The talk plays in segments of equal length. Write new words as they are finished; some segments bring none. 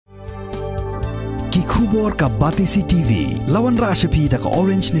ki khubor ka batisi TV lawan ra shapi da ka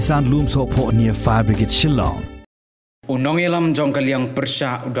orange nisan lum so pho near fire brigade Shillong unong ilam jong kaliang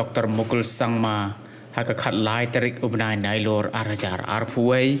persya Dr. Mukul sangma haka khat lai tarik ubnai nailor arajar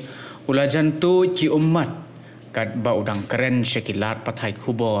arpuai ula jantu ci ummat kat ba udang keren syakilat pathai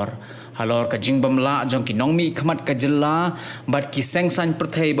khubor halor ka jingbym la jong ki nongmihkhmat ka jella bat ki sengsan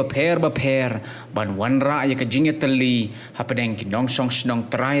perthai ba pher ban wanra ya ka Pynïatylli hapadeng ki nongsong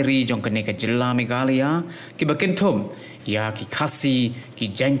snong trairi jong kene ka jella Meghalaya ki bakenthum ya ki Khasi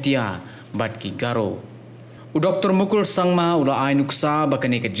ki Jaintia bat ki Garo Dr. Mukul sangma ula ai nuksa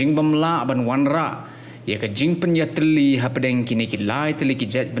bakane ka jingbym la ban wanra ya ka Pynïatylli hapadeng kini ki lai teli ki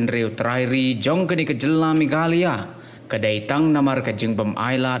jet benreu trairi jong kene ka jella Meghalaya kadai tang namar ka jingbym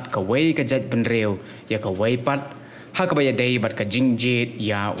ailat ka wei ka jet benreu ya ka wei pat ha ka baya dei bat ka jingjet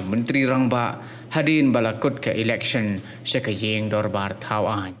ya menteri rangba hadin balakut ka election sya ka yeng dorbar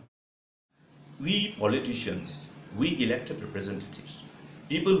thawan. We politicians, we elected representatives,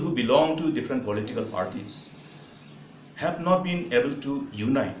 people who belong to different political parties, have not been able to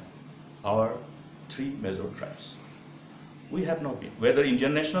unite our three major tribes. We have not been, whether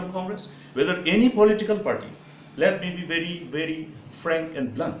Indian National Congress, whether any political party. Let me be very, very frank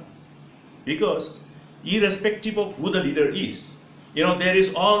and blunt, because irrespective of who the leader is, there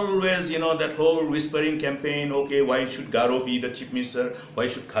is always, that whole whispering campaign, okay, why should Garo be the chief minister? Why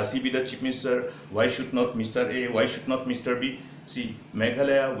should Khasi be the chief minister? Why should not Mr. A? Why should not Mr. B? See,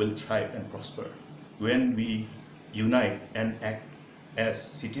 Meghalaya will thrive and prosper when we unite and act as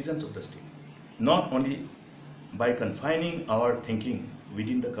citizens of the state, not only by confining our thinking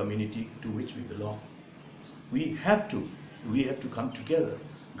within the community to which we belong. We have to come together,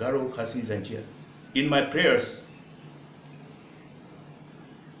 Garo, Khasi, Jaintia. In my prayers,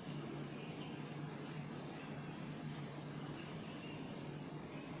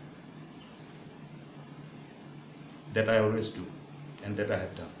 that I always do and that I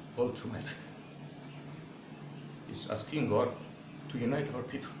have done all through my life, is asking God to unite our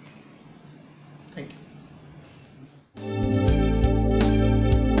people. Thank you.